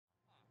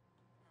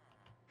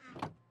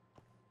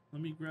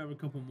Let me grab a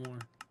couple more.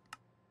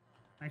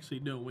 Actually,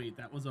 no, wait.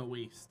 That was a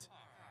waste.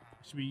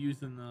 I should be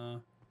using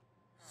the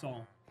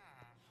saw.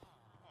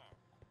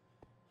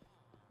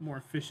 More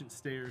efficient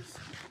stairs.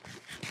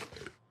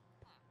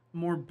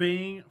 More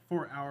bang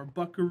for our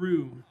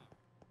buckaroo.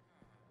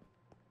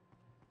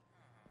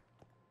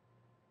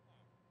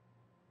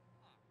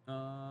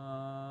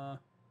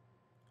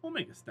 We'll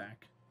make a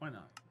stack. Why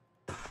not?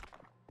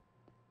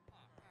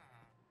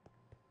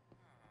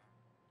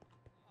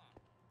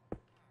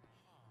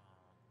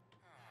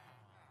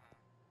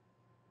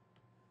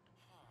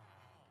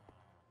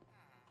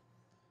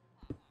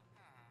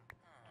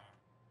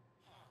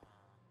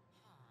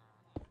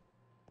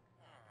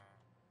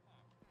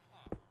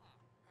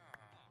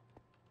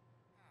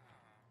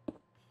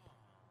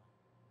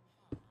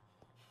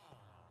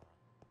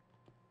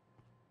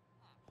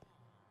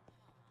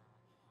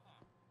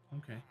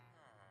 Okay.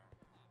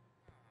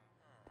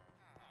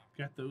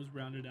 Got those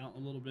rounded out a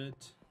little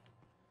bit.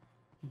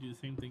 Do the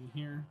same thing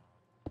here.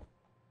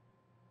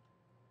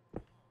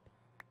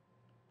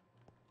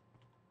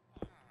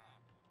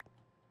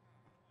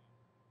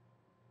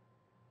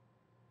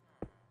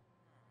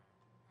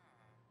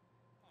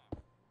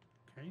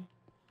 Okay.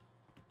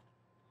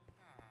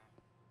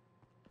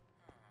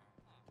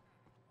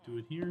 Do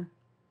it here.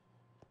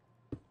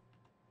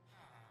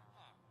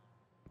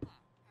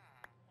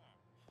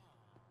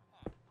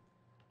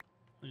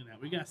 Look at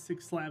that. We got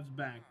 6 slabs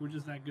back. We're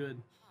just that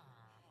good.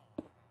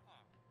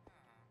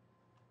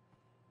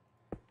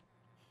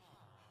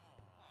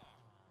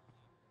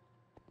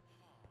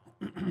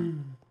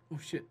 Oh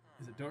shit.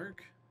 Is it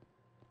dark?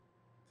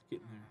 It's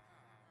getting there.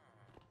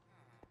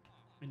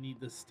 I need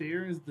the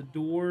stairs, the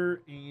door,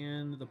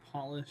 and the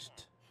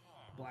polished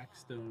black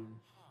stone.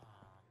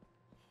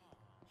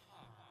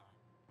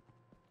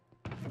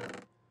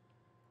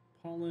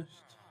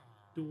 Polished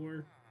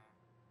door.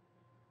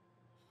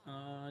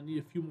 I need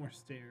a few more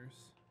stairs.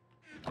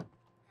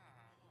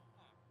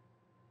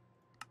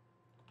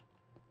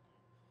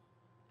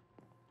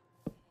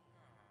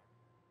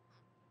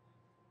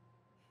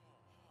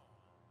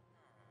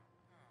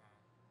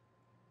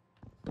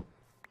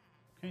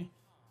 Okay.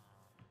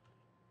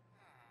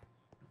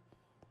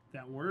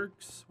 That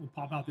works. We'll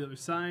pop out the other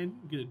side,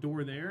 get a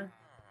door there.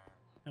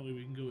 That way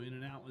we can go in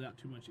and out without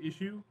too much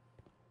issue.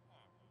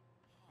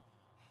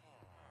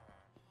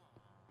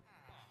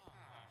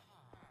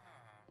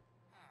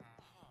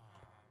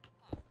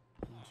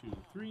 One, two,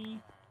 three.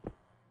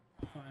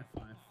 5,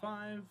 5,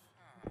 5.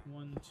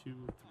 1, 2,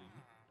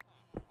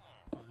 3.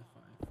 5,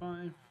 5,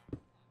 5.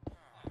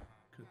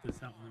 Cut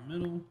this out in the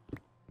middle.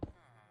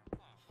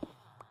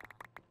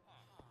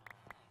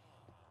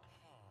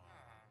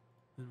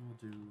 Then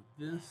we'll do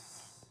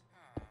this.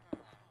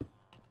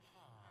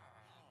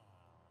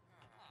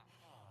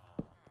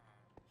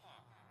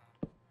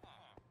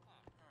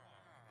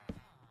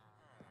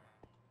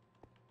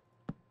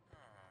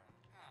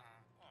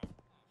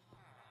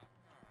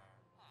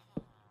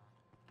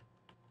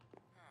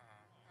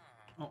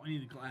 Oh, I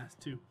need the glass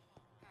too.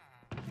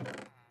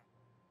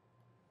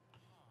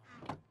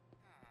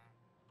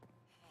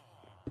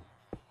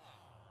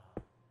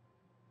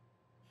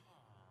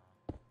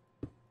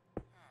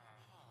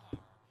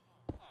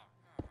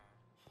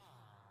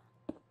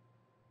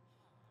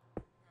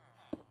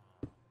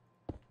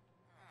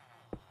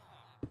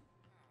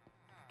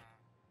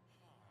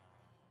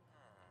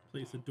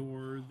 Place a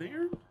door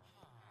there.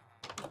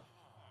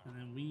 And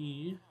then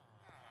we...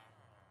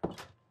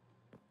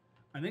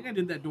 I think I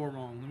did that door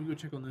wrong. Let me go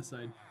check on this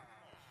side.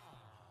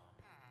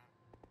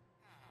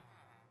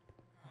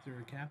 Is there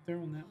a cap there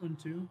on that one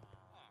too?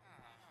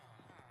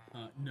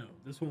 No,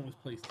 this one was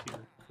placed here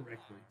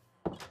correctly.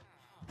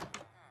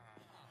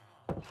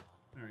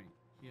 Alright,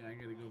 yeah, I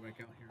gotta go back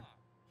out here.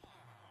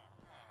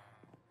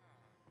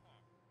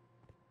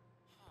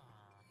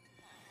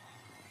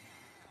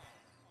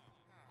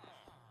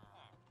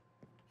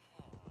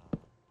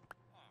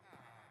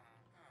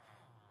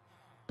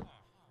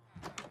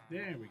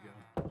 There we go.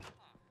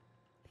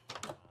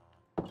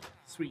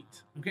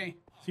 Sweet. Okay,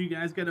 so you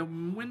guys got a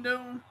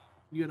window.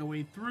 You got a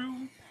way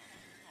through.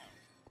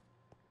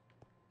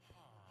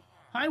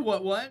 Hi,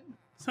 what?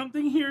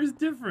 Something here is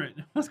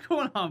different. What's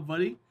going on,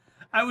 buddy?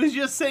 I was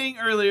just saying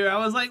earlier, I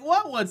was like,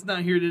 what's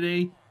not here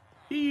today?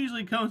 He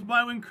usually comes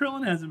by when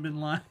Krillin hasn't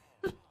been live.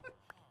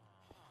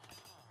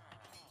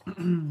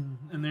 And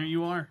there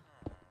you are.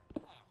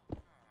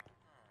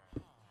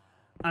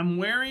 I'm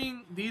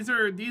wearing, these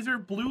are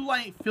blue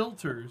light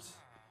filters.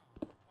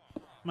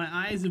 My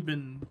eyes have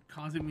been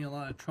causing me a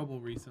lot of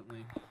trouble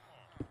recently.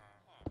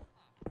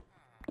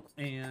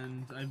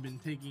 And I've been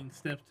taking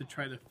steps to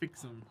try to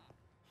fix them.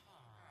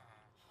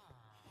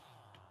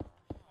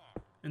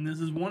 And this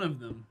is one of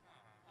them.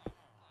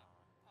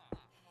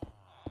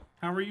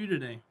 How are you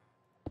today?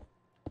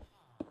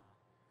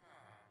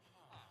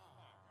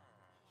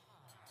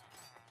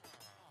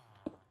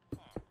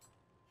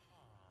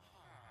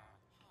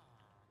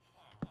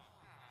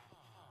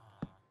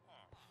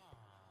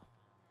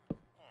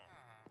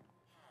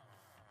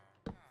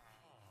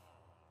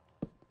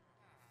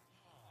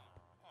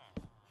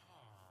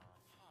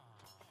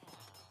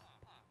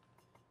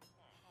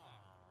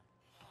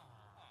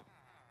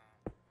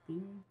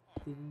 Boom,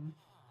 boom,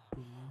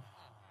 boom,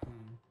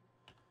 boom.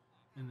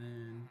 And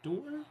then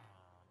door.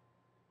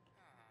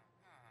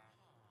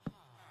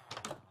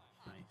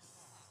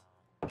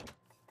 Nice.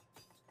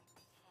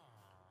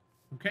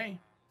 Okay,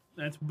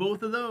 that's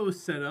both of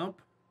those set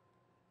up.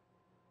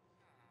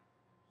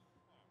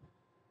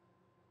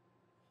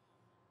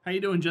 How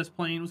you doing, Just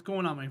Playing? What's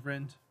going on, my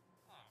friend?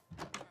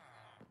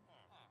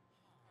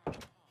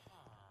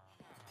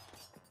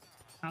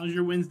 How's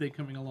your Wednesday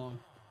coming along?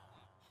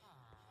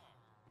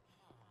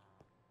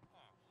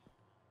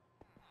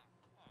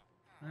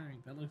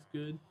 Alright, that looks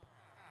good.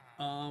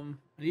 I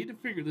need to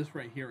figure this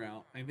right here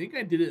out. I think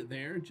I did it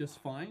there just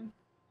fine.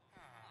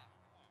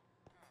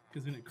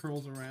 Because then it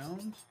curls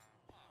around.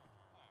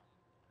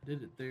 I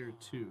did it there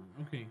too.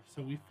 Okay,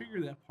 so we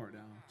figured that part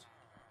out.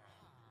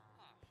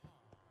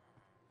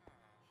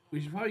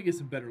 We should probably get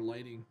some better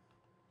lighting.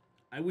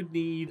 I would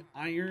need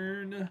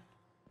iron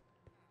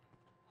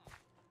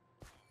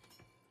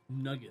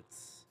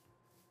nuggets.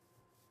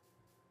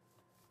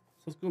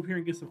 So let's go up here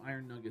and get some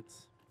iron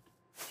nuggets.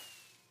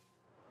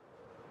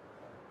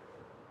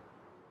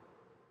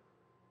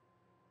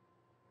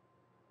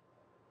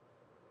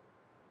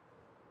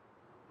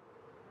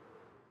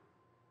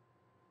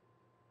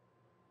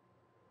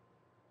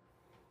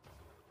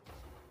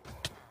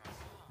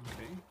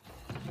 Okay.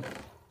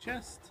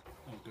 Chest.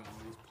 Oh god,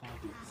 these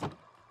poppies.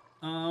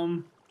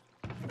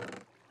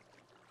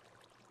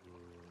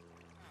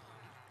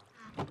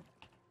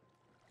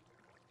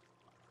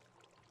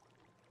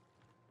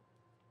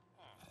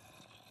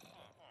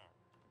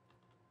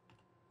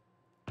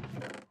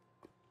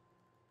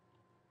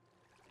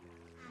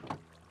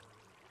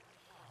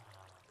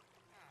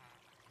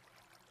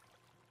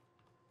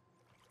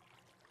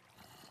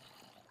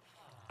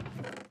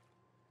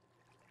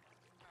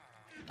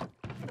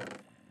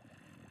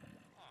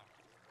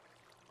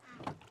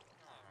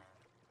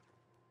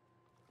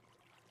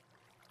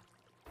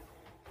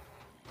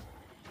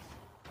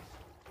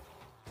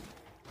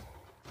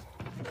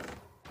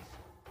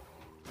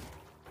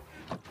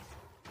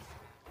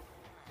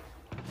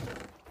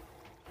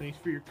 Thanks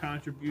for your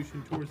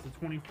contribution towards the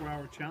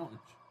 24-hour challenge.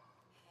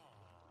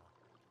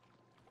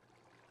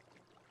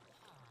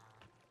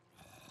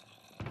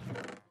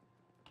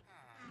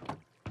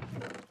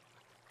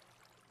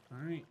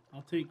 Alright,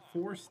 I'll take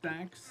 4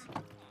 stacks,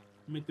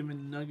 make them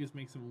into nuggets,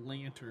 make some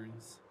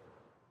lanterns.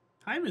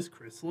 Hi, Miss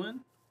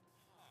Chrysalin.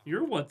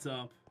 You're what's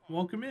up.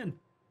 Welcome in.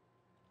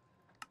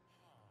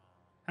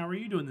 How are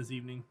you doing this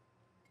evening?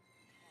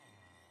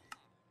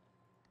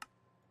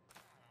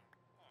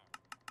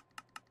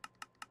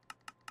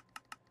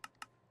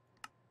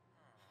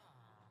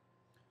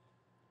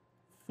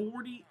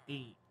 $48.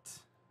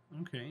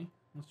 Okay,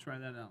 let's try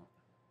that out.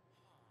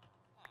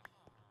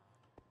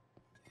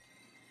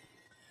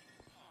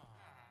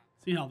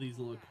 See how these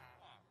look.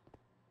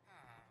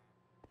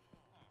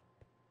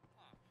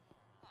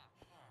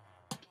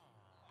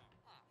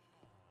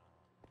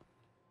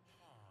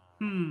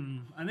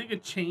 I think a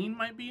chain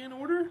might be in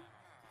order.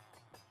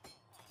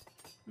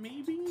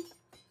 Maybe?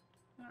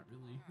 Not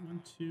really.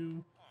 1,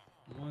 2,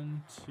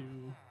 1, 2,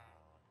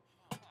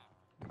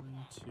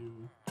 1, 2, 1, 2,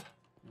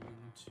 1,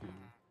 2, 1,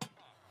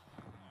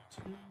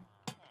 2.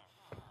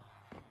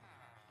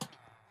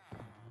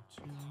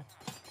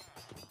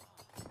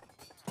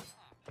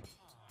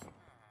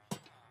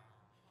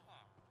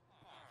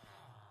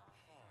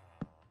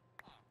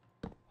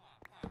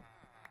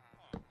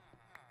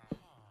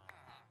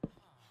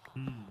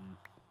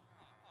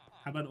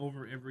 How about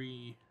over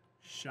every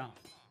shop?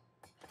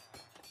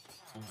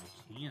 Oh,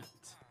 I can't.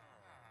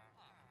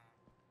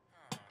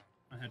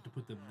 I have to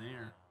put them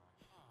there.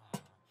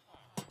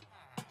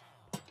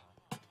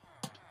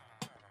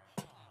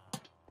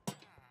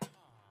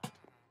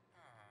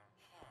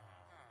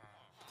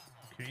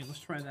 Okay, let's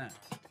try that.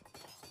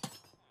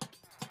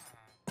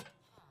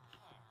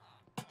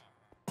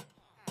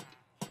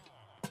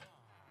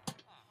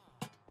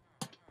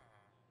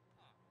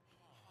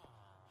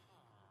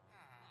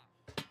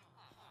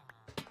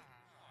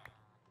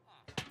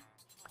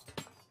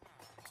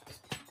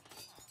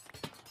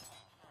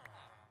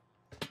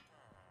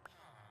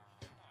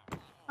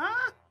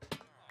 Ah!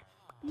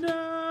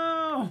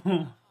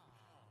 No!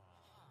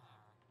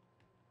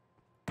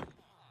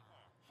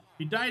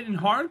 He died in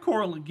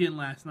hardcore again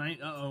last night.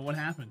 Uh-oh, what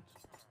happened?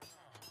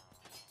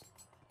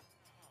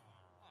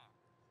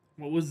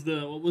 What was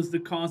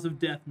the cause of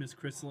death, Miss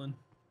Chrysalin?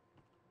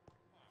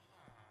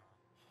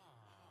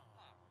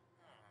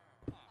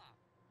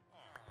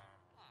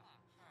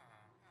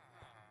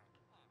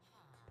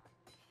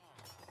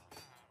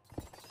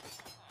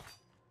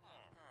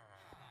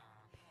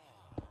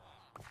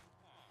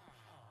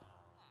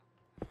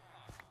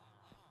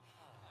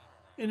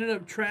 Ended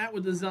up trapped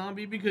with a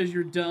zombie because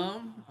you're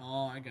dumb?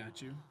 Oh, I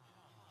got you.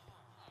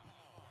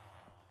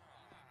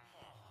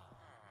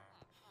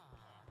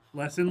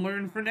 Lesson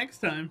learned for next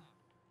time.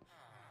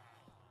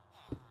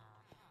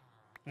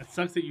 That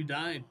sucks that you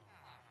died.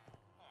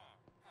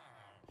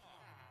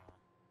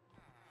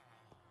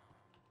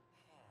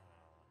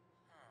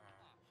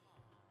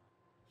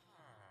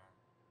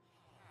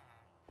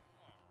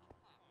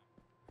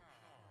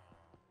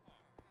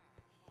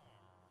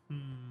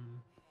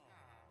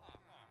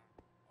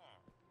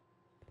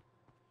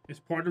 It's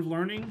part of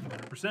learning,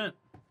 100%.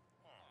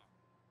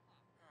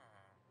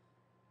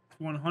 It's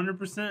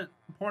 100%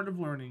 part of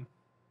learning.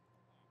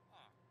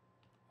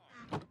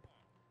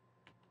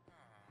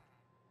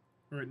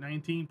 We're at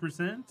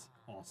 19%.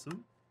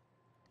 Awesome.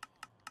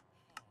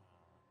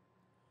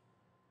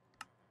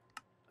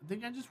 I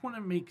think I just want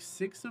to make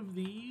 6 of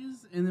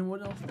these, and then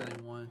what else do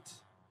I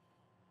want?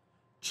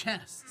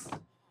 Chests.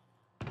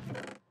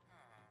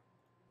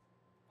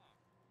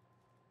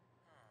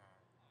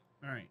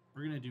 Alright,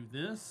 we're going to do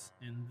this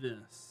and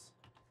this.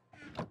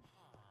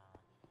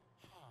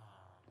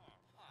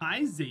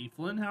 Hi,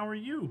 Zaflin. How are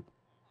you?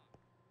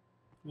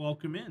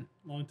 Welcome in.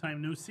 Long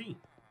time no see.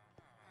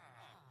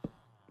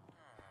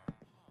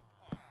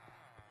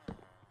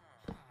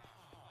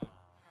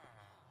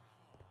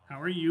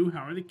 How are you?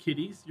 How are the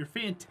kitties? You're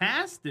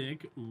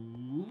fantastic.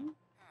 Ooh.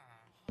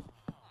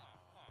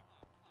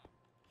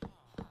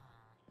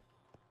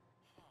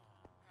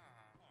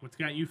 What's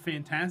got you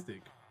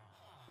fantastic?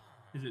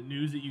 Is it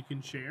news that you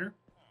can share?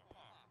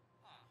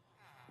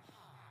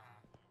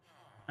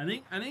 I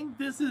think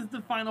this is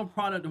the final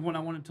product of what I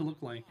want it to look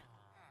like.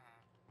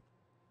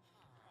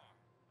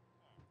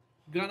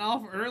 Got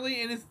off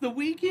early and it's the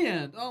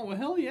weekend. Oh, well,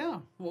 hell yeah.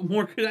 What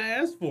more could I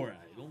ask for?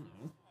 I don't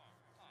know.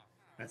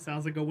 That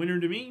sounds like a winner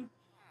to me.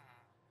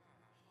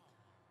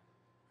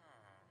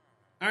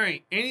 All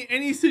right.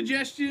 Any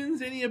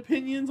suggestions? Any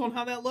opinions on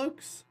how that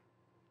looks?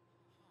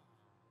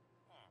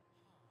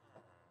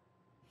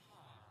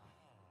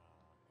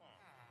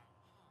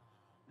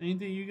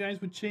 Anything you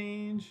guys would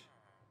change?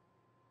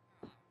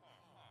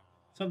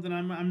 Something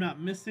I'm not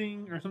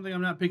missing, or something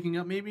I'm not picking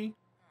up, maybe?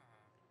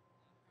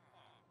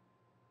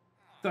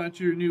 Thought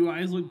your new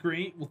eyes looked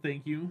great. Well,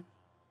 thank you.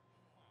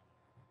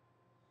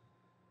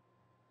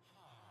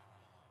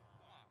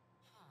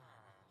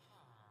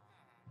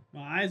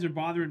 My eyes are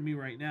bothering me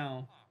right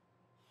now.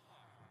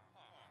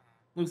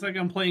 Looks like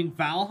I'm playing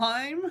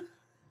Valheim.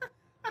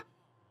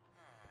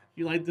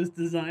 You like this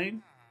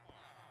design?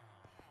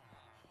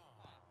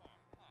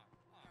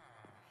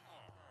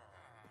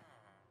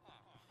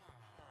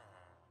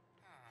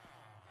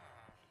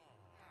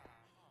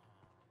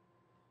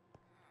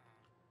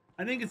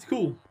 I think it's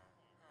cool.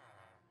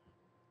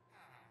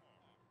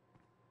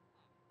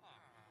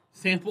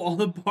 Sample all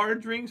the bar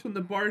drinks from the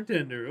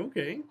bartender.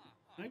 Okay,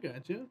 I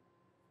gotcha.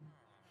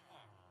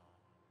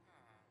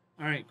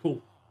 All right,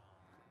 cool.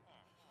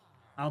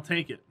 I'll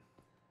take it.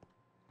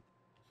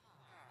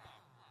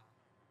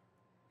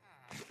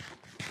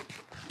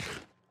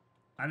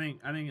 I think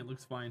it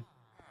looks fine.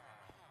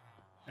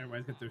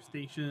 Everybody's got their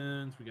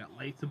stations. We got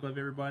lights above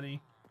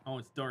everybody. Oh,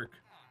 it's dark.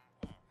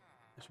 I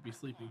should be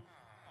sleeping.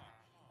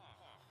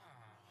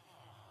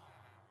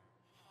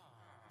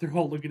 They're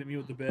all looking at me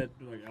with the bed.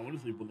 They're like, I want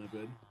to sleep on that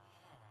bed.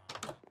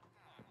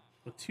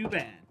 But too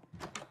bad.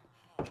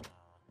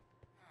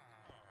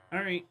 All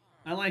right,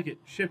 I like it.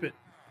 Ship it.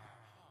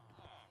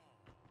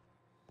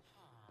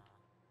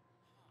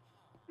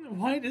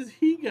 Why does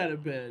he got a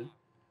bed?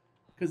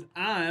 Because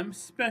I'm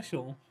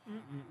special.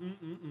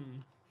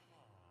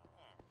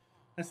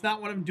 That's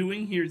not what I'm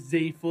doing here,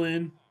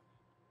 Zaflin.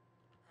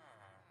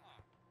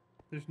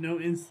 There's no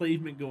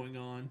enslavement going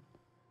on.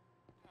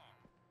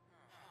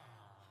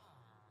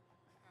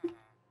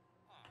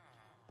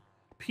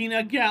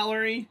 Peanut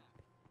gallery.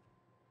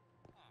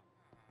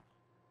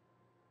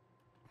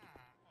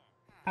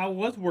 How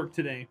was work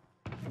today?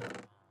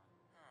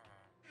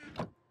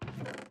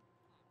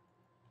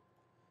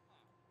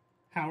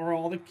 How are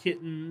all the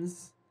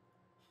kittens?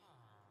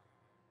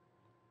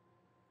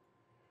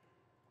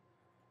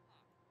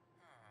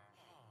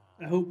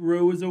 I hope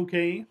Ro is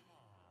okay.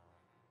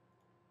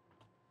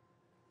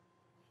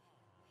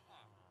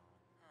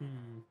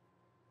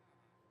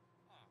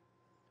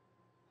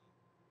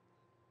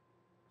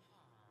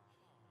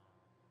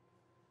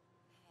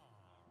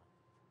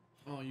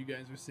 Oh, you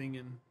guys are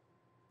singing.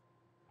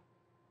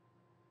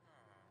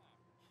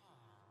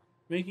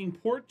 Making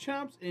pork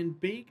chops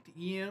and baked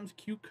yams,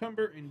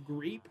 cucumber, and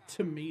grape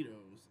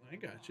tomatoes. I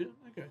gotcha.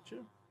 I gotcha.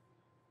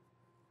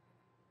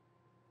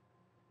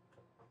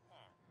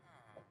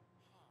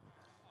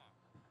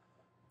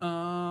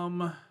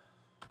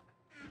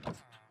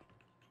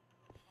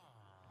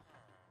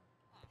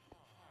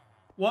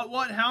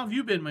 What? How have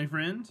you been, my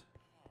friend?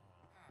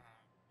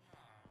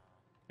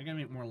 I gotta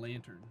make more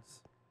lanterns.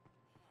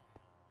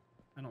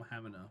 I don't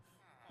have enough.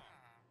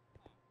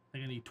 I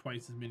think I need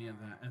twice as many of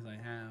that as I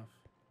have.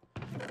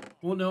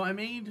 Well, no, I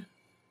made...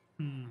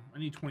 I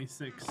need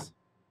 26.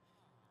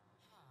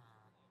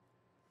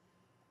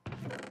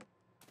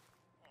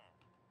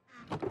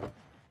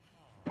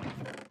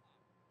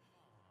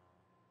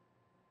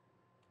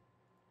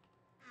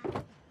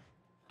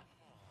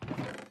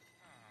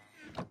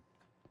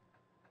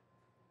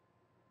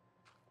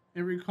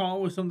 Every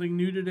call was something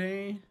new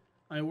today.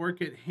 I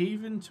work at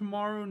Haven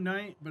tomorrow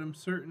night, but I'm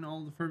certain all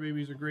the fur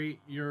babies are great.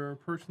 Your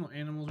personal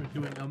animals are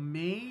doing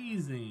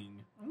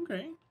amazing.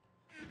 Okay.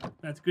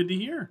 That's good to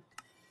hear.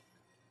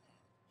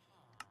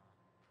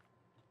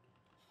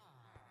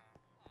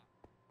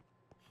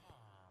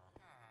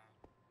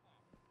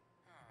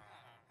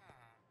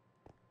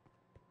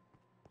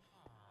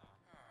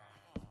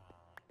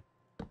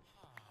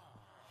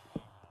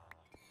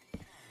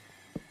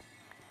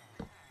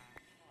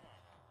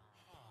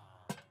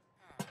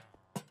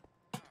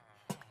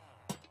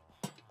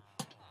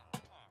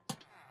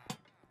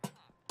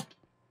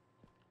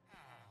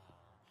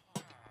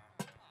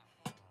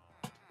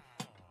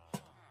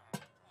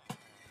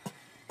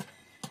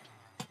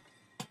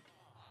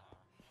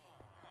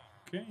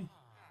 Okay.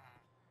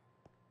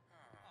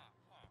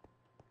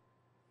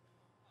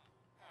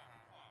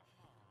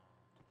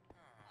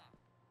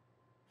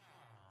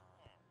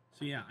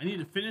 So yeah, I need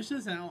to finish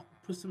this out,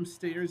 put some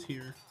stairs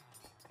here.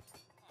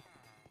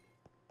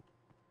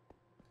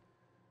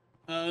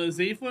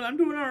 Zayflin, I'm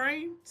doing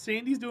alright.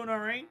 Sandy's doing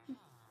alright.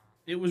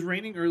 It was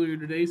raining earlier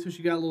today, so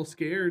she got a little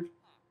scared.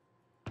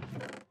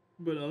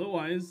 But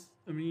otherwise,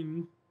 I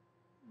mean,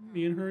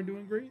 me and her are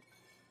doing great.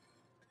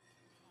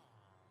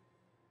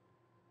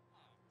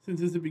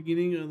 Since it's the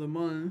beginning of the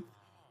month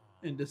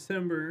in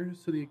December,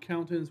 so the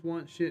accountants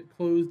want shit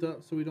closed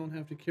up so we don't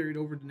have to carry it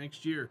over to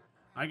next year.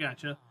 I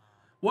gotcha.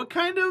 What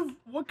kind of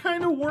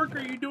work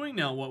are you doing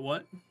now?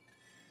 What?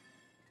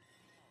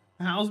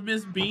 How's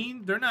Miss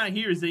Bean? They're not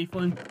here,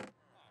 Zayflin.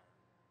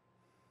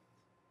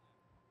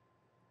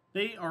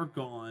 They are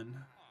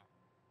gone.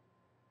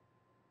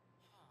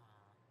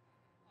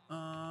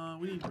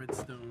 We need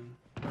redstone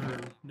or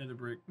nether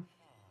brick.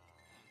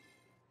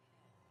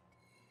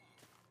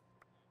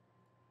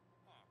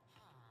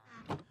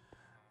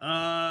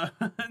 I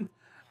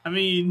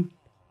mean,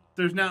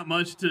 there's not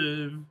much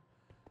to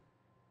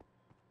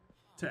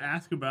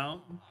ask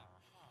about.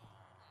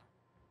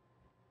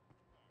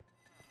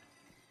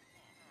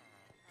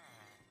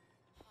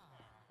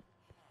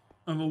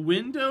 Of a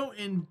window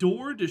and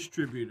door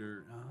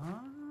distributor.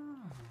 Ah.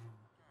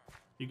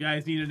 You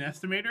guys need an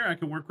estimator? I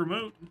can work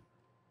remote.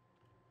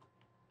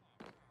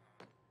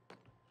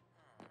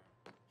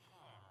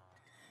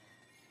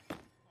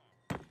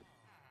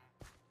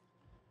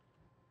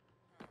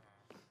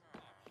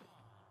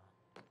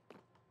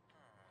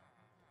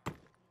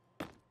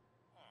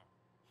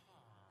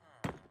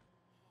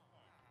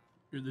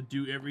 You're the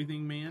do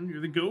everything man.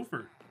 You're the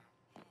gopher.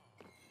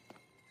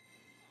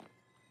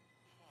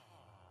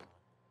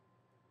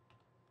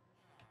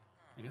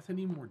 I guess I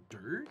need more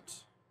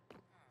dirt.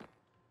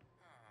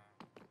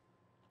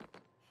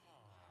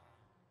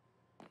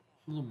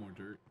 A little more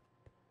dirt.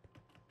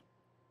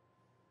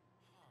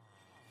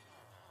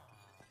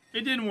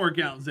 It didn't work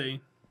out,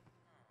 Zay.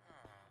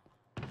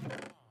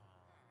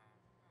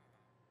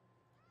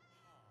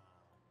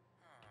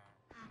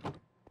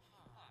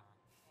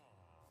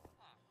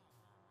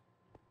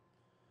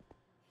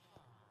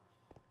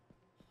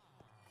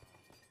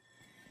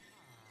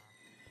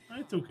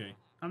 It's okay.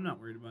 I'm not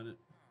worried about it.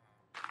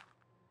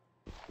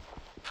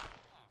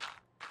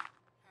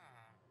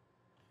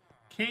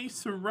 Que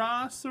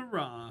sera,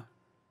 sera.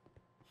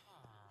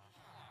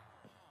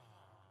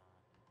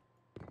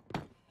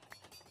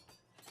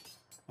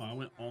 Oh, I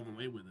went all the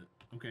way with it.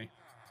 Okay.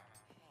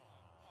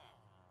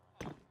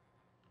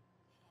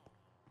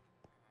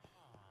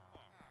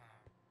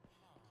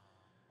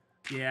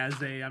 Yeah,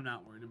 Zay, I'm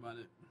not worried about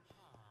it.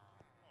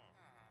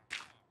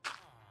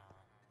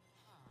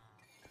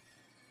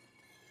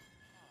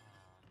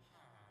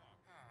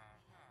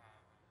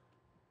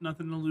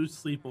 Nothing to lose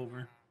sleep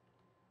over.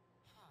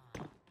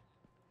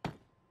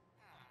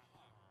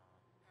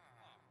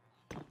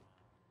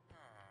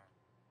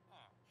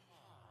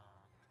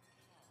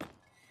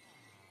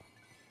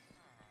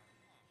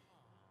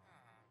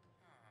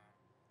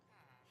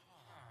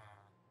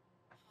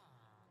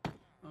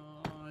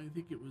 I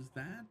think it was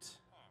that.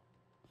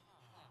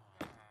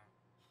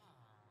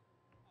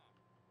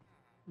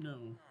 No.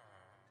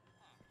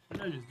 What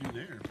did I just do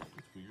there? That's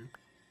weird.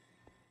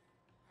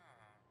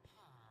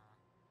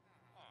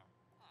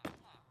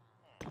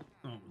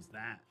 Oh, it was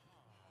that.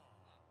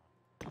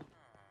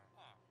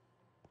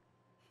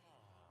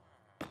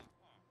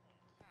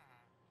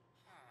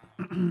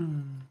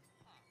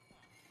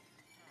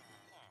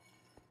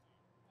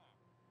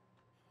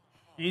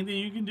 Anything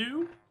you can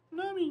do?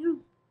 No, I mean, you're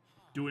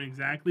doing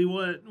exactly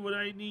what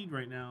I need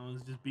right now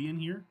is just being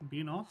here and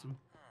being awesome.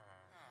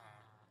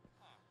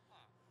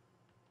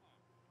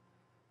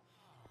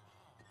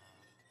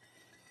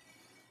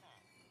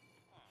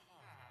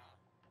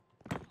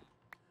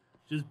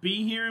 Just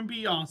be here and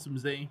be awesome,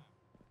 Zay.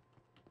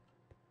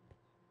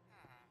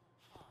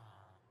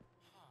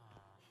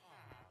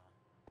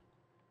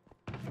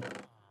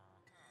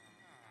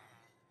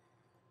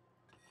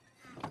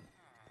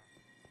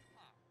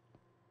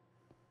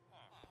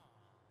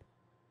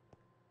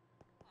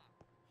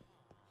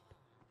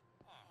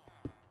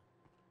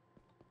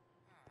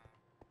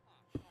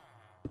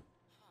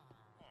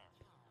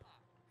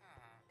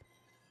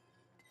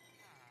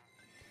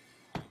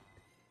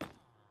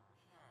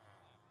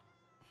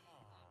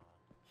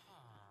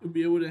 We'll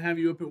be able to have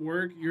you up at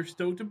work. You're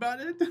stoked about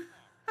it?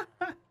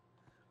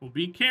 Well,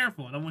 be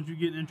careful. I don't want you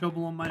getting in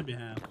trouble on my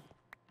behalf.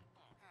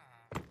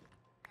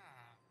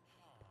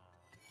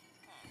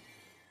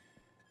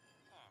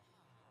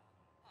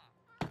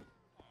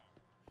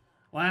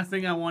 Last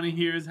thing I want to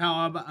hear is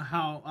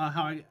how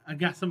I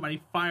got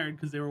somebody fired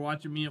because they were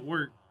watching me at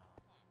work.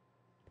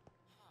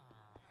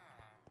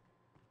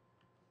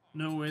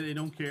 No way, they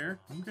don't care.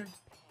 Okay.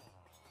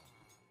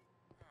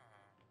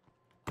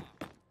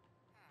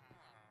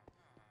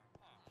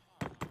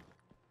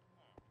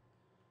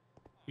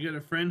 You got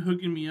a friend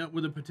hooking me up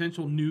with a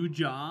potential new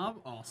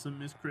job. Awesome,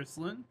 Miss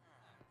Chrislin.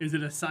 Is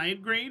it a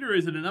side grade or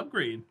is it an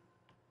upgrade?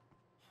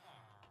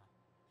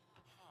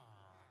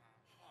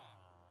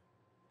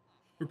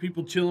 Where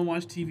people chill and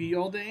watch TV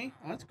all day?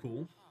 Oh, that's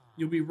cool.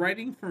 You'll be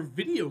writing for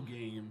video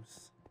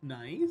games.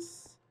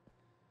 Nice.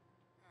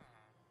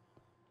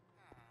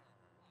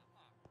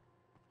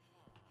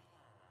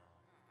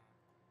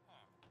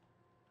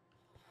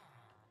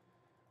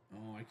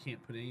 Oh, I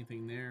can't put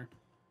anything there.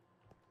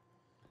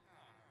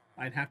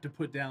 I'd have to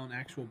put down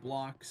actual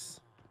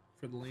blocks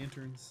for the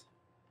lanterns.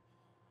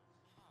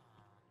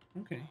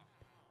 Okay.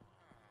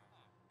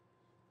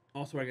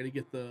 Also, I got to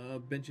get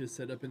the benches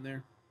set up in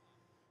there.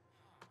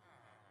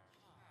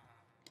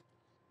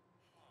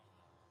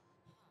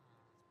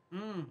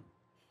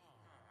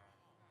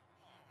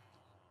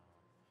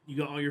 You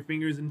got all your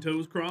fingers and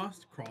toes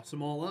crossed? Cross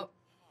them all up.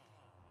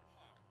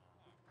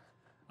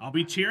 I'll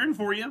be cheering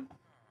for you.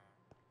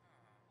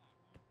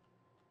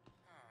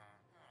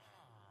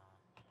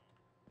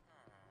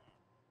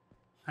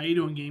 How you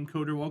doing, Game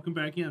Coder? Welcome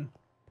back in.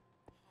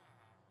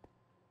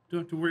 Don't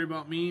have to worry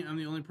about me. I'm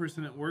the only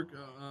person at work,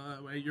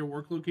 at your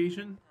work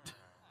location.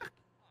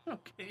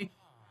 Okay.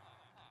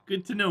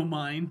 Good to know,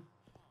 mine.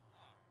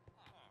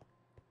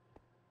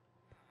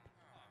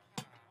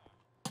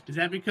 Is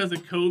that because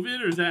of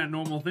COVID, or is that a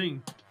normal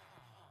thing?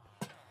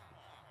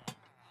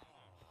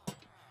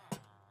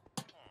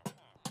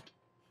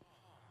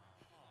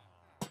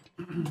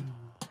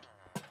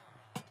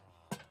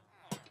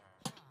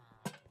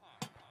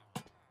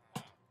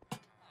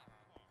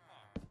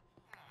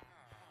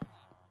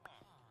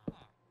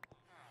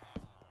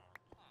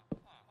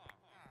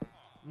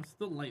 What's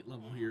the light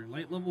level here?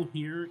 Light level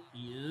here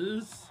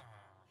is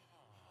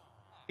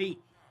 8.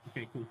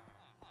 Okay, cool.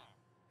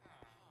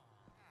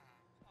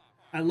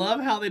 I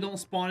love how they don't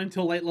spawn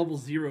until light level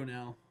 0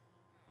 now.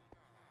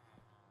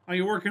 Oh,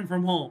 you're working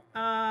from home.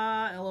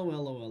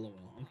 LOL.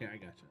 Okay, I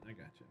gotcha.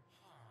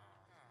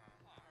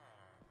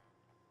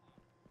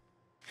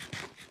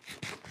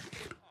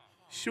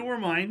 Sure,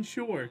 mine,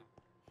 sure.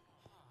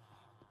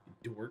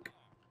 Dork.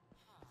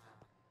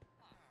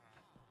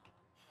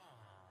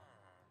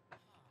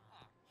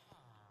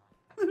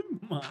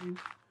 Mine.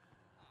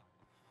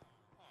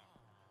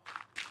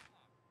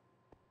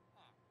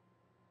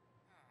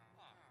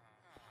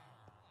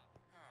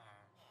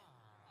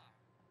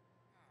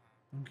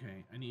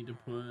 Okay, I need to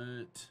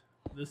put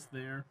this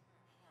there.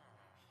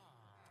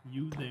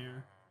 You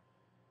there.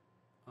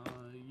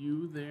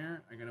 You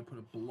there. I gotta put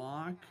a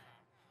block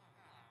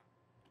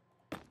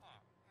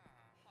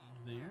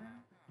there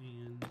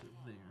and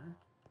there.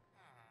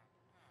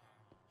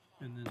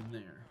 And then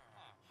there.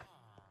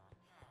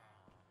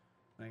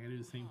 I gotta do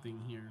the same thing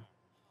here.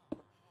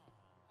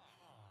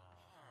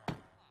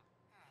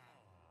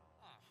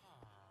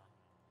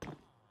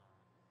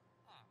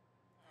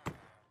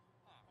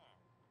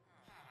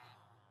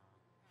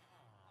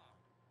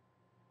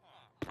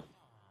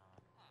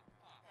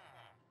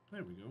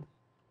 There we go.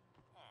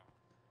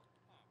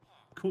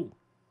 Cool.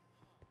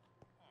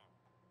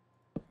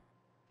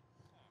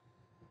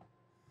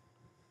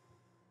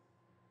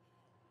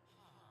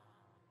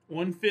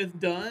 One-fifth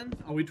done.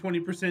 Are we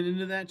 20%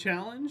 into that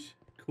challenge?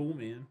 Cool,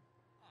 man.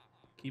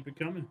 Keep it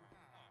coming.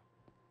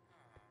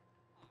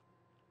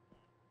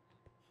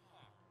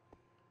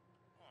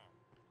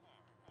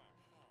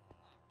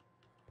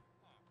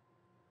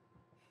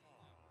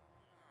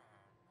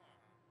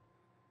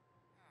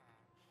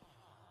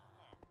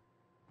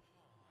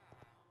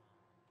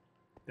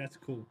 That's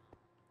cool.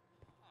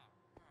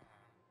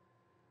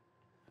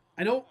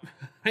 I don't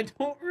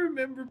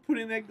remember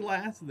putting that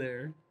glass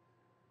there.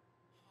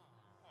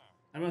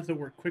 I must have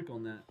worked quick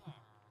on that.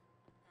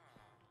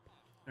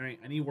 All right,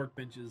 I need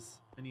workbenches.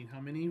 I need how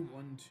many?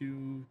 1,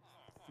 2,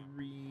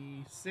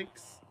 3,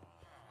 6.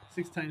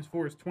 6 times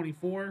 4 is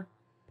 24.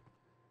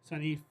 So I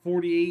need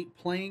 48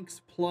 planks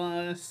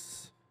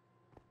plus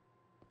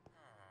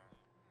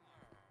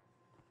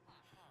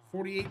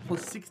 48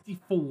 plus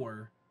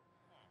 64.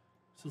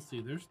 So let's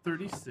see, there's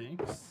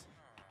 36.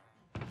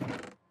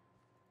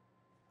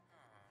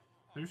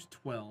 There's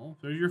 12.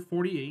 There's your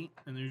 48,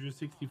 and there's your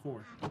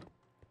 64.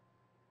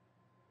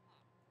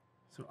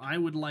 So I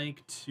would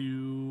like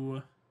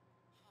to...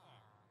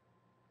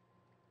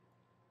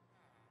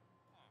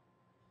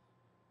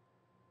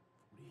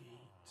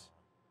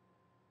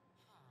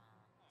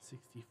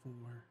 64.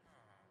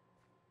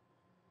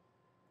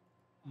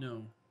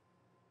 No.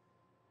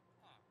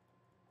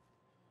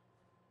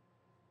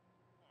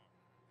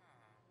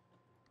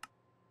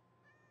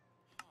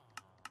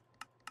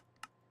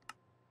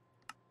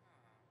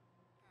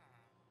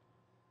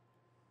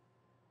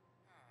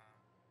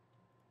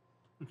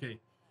 Okay.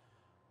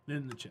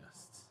 Then the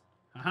chests.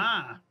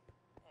 Haha!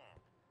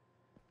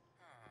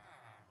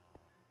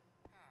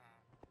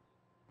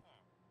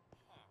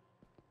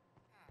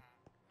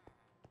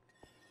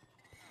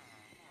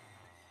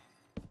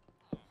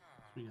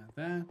 We got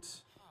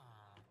that.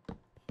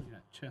 We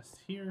got chests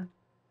here.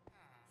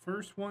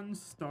 First one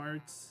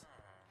starts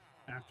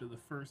after the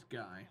first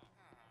guy.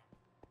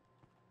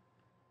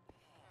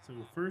 So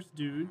first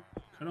dude,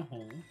 cut a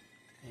hole.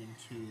 1,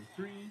 2,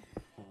 3,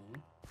 hole.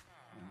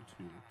 1,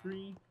 2,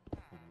 3,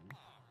 hole.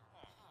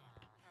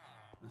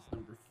 That's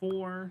number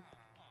 4.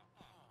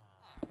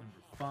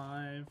 Number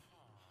 5.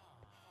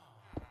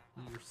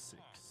 Number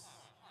 6.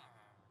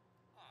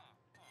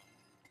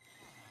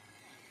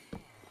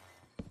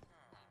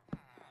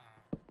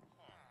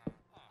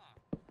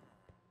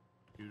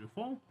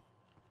 Beautiful.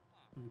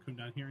 I'm gonna come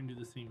down here and do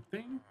the same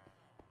thing.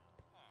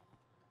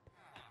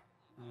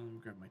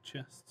 Grab my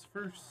chests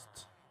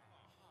first.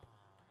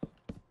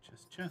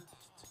 Chest.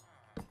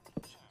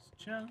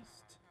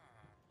 Chest.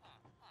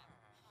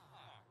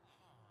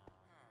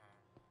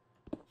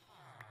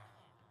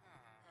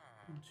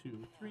 1,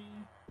 2, 3.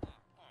 1,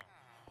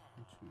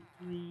 2,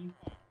 3.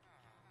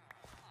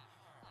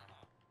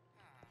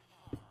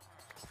 1,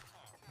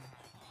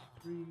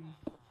 2, 3.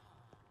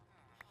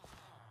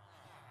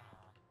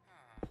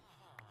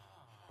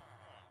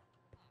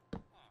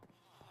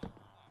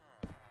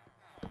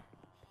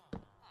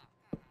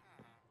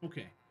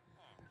 Okay.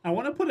 I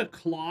want to put a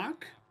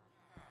clock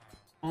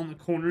on the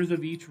corners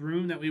of each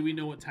room. That way we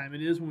know what time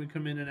it is when we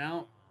come in and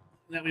out.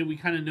 That way we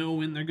kind of know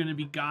when they're going to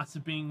be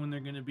gossiping, when they're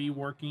going to be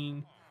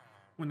working,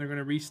 when they're going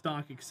to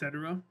restock,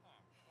 etc.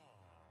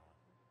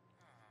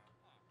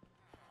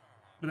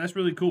 But that's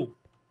really cool.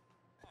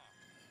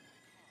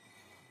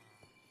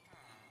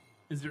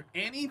 Is there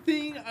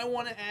anything I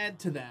want to add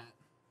to that?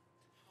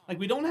 Like,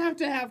 we don't have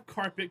to have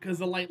carpet because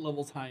the light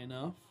level's high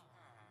enough.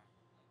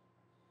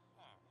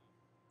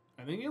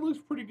 I think it looks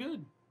pretty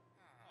good.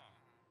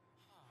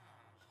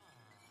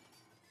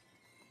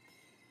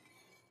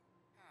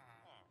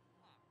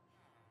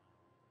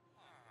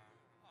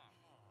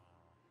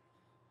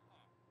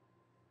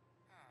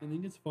 I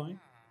think it's fine.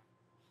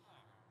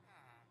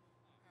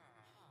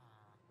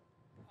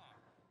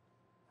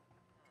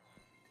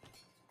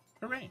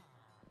 Hooray.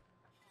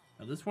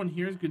 Now this one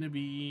here is going to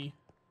be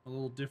a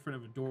little different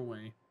of a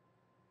doorway.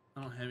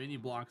 I don't have any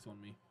blocks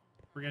on me.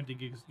 We're going to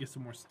have to get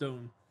some more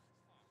stone.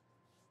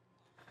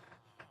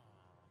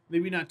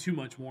 Maybe not too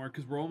much more,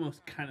 because we're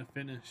almost kind of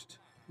finished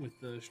with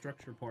the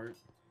structure part.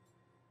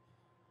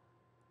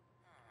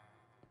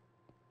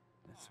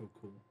 That's so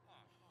cool.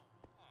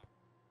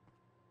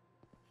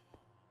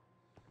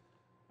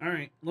 All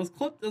right, let's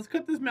cut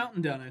this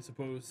mountain down, I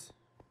suppose.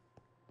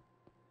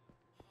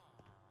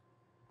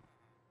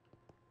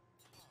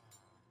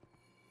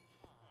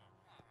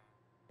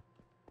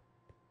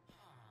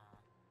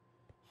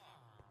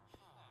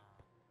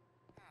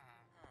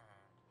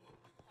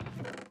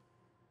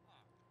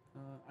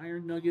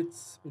 Iron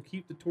nuggets. We'll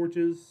keep the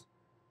torches.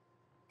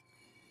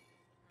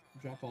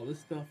 Drop all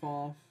this stuff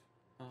off.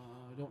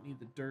 Don't need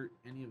the dirt,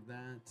 any of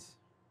that.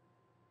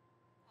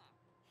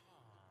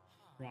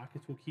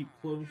 Rockets will keep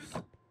close.